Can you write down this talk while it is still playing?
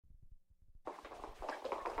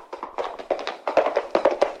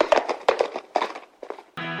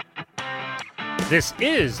This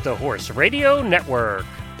is the Horse Radio Network.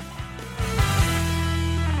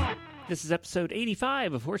 This is episode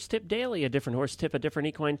 85 of Horse Tip Daily, a different horse tip, a different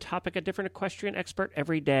equine topic, a different equestrian expert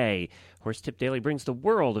every day. Horse Tip Daily brings the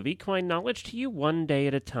world of equine knowledge to you one day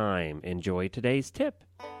at a time. Enjoy today's tip.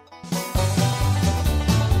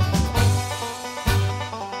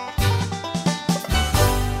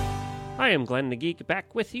 I am Glenn the Geek,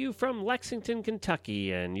 back with you from Lexington,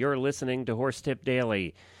 Kentucky, and you're listening to Horse Tip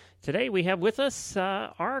Daily. Today we have with us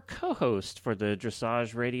our co-host for the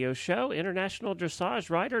Dressage Radio Show, international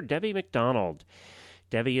dressage rider Debbie McDonald.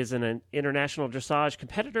 Debbie is an international dressage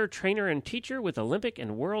competitor, trainer, and teacher with Olympic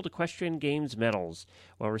and World Equestrian Games medals.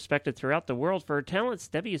 Well respected throughout the world for her talents,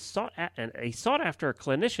 Debbie is a sought-after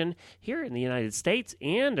clinician here in the United States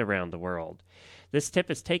and around the world. This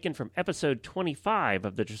tip is taken from episode 25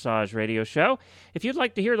 of the Dressage Radio Show. If you'd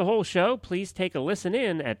like to hear the whole show, please take a listen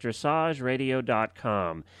in at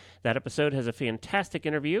dressageradio.com. That episode has a fantastic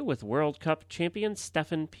interview with World Cup champion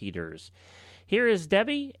Stefan Peters. Here is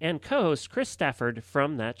Debbie and co-host Chris Stafford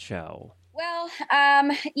from that show. Well,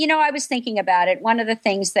 I was thinking about it. One of the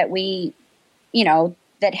things that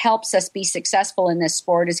that helps us be successful in this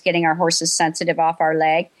sport is getting our horses sensitive off our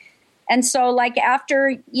leg. And so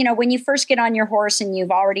after, when you first get on your horse and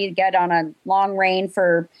you've already got on a long rein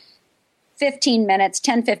for 15 minutes,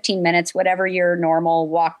 whatever your normal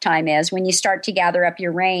walk time is, when you start to gather up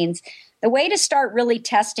your reins, the way to start really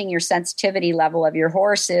testing your sensitivity level of your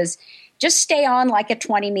horse is just stay on like a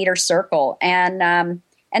 20-meter circle and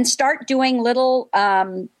start doing little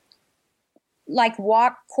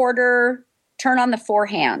walk, quarter, turn on the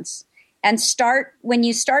forehands. And when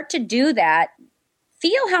you start to do that,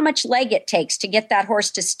 feel how much leg it takes to get that horse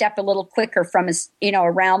to step a little quicker from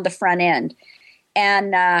around the front end.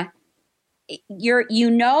 And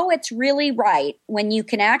it's really right when you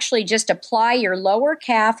can actually just apply your lower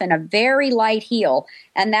calf and a very light heel,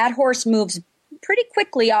 and that horse moves pretty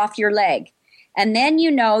quickly off your leg. And then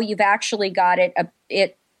you've actually got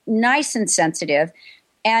it nice and sensitive,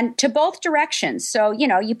 and to both directions. So,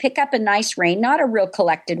 you pick up a nice rein, not a real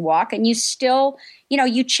collected walk, and you still,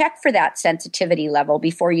 you check for that sensitivity level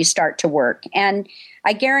before you start to work. And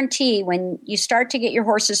I guarantee when you start to get your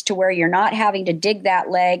horses to where you're not having to dig that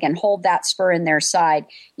leg and hold that spur in their side,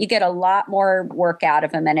 you get a lot more work out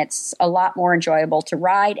of them, and it's a lot more enjoyable to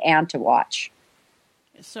ride and to watch.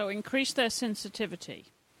 So increase their sensitivity.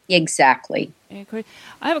 Exactly. I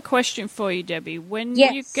have a question for you, Debbie. When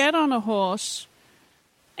Yes. you get on a horse,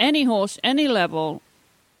 any level,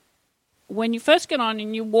 when you first get on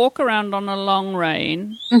and you walk around on a long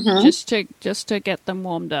rein, just to get them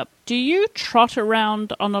warmed up, do you trot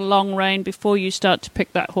around on a long rein before you start to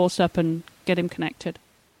pick that horse up and get him connected?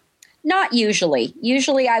 Not usually.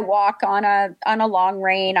 Usually I walk on a long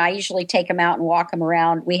rein. I usually take them out and walk them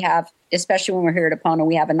around. We have, especially when we're here at Epona,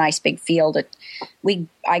 we have a nice big field.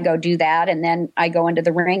 I go do that, and then I go into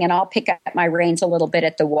the ring and I'll pick up my reins a little bit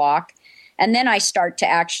at the walk. And then I start to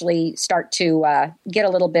get a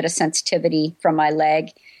little bit of sensitivity from my leg.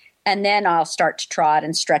 And then I'll start to trot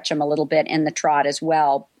and stretch them a little bit in the trot as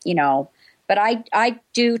well, But I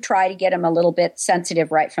do try to get them a little bit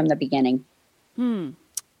sensitive right from the beginning.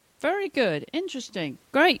 Very good. Interesting.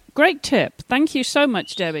 Great tip. Thank you so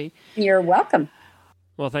much, Debbie. You're welcome.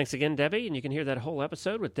 Well, thanks again, Debbie, and you can hear that whole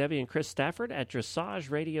episode with Debbie and Chris Stafford at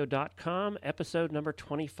dressageradio.com, episode number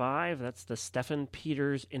 25. That's the Stefan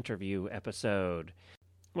Peters interview episode.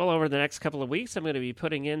 Well, over the next couple of weeks, I'm going to be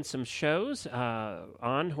putting in some shows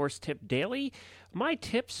on Horse Tip Daily. My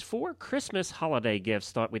tips for Christmas holiday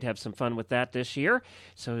gifts. Thought we'd have some fun with that this year,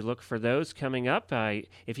 so look for those coming up.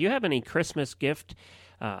 If you have any Christmas gifts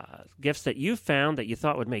that you found that you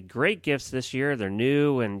thought would make great gifts this year, they're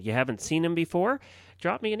new and you haven't seen them before,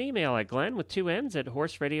 drop me an email at Glenn with 2 N's at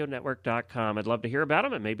horseradionetwork.com. I'd love to hear about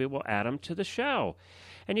them, and maybe we'll add them to the show.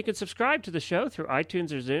 And you can subscribe to the show through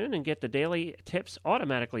iTunes or Zune and get the daily tips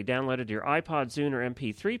automatically downloaded to your iPod, Zune, or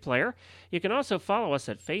MP3 player. You can also follow us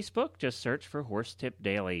at Facebook. Just search for Horse Tip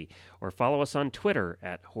Daily, or follow us on Twitter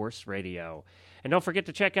at Horse Radio. And don't forget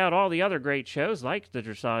to check out all the other great shows like The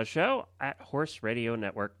Dressage Show at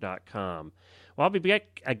horseradionetwork.com. Well, I'll be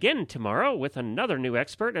back again tomorrow with another new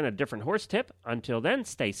expert and a different horse tip. Until then,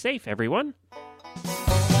 stay safe, everyone.